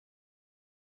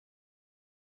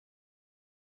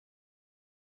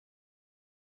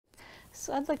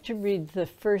So I'd like to read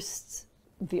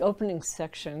the opening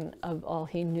section of All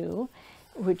He Knew,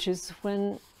 which is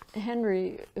when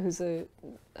Henry, who's a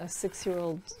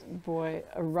 6-year-old boy,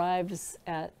 arrives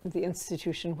at the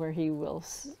institution where he will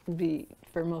be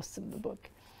for most of the book.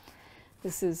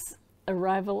 This is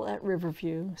Arrival at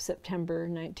Riverview, September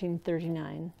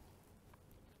 1939.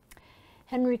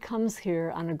 Henry comes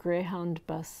here on a Greyhound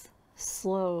bus,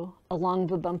 slow, along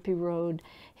the bumpy road,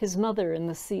 his mother in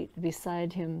the seat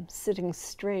beside him, sitting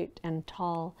straight and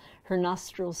tall, her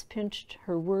nostrils pinched,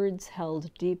 her words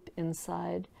held deep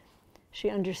inside. She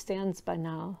understands by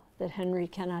now that Henry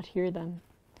cannot hear them.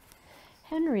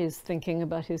 Henry is thinking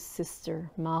about his sister,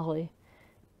 Molly.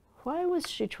 Why was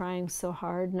she trying so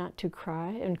hard not to cry,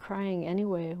 and crying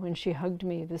anyway when she hugged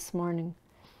me this morning?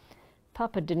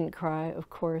 Papa didn't cry, of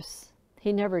course.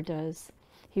 He never does.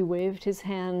 He waved his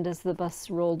hand as the bus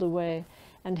rolled away,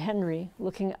 and Henry,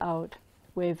 looking out,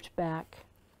 waved back.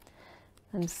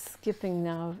 I'm skipping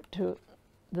now to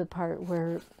the part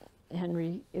where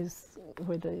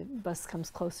the bus comes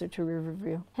closer to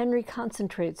Riverview. Henry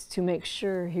concentrates to make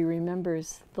sure he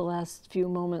remembers the last few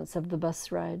moments of the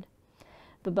bus ride.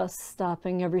 The bus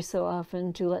stopping every so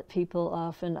often to let people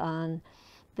off and on,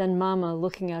 then Mama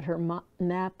looking at her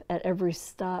map at every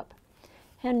stop.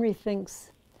 Henry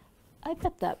thinks, I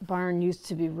bet that barn used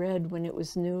to be red when it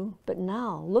was new, but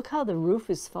now look how the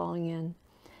roof is falling in.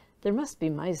 There must be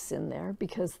mice in there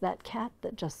because that cat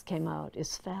that just came out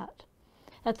is fat.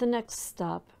 At the next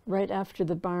stop, right after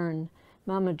the barn,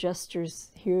 Mama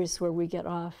gestures, here's where we get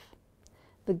off.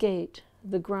 The gate,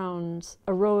 the grounds,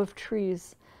 a row of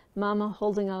trees, Mama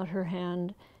holding out her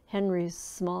hand, Henry's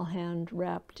small hand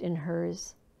wrapped in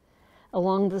hers.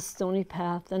 Along the stony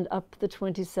path and up the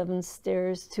 27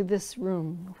 stairs to this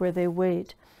room where they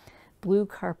wait. Blue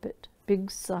carpet,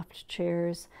 big soft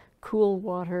chairs, cool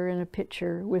water in a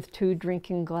pitcher with 2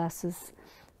 drinking glasses.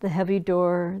 The heavy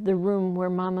door, the room where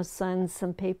Mama signs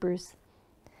some papers.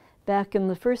 Back in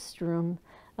the first room,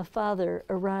 a father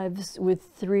arrives with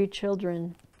 3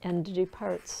 children and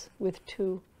departs with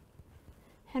 2.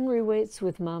 Henry waits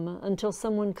with Mama until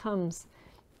someone comes,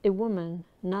 a woman,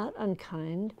 not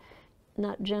unkind,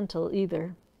 not gentle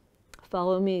either.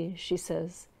 Follow me, she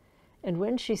says. And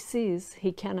when she sees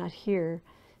he cannot hear,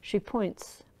 she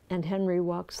points, and Henry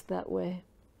walks that way.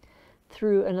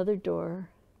 Through another door,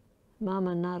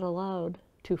 Mama not allowed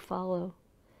to follow.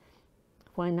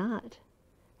 Why not?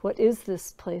 What is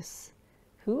this place?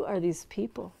 Who are these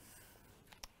people?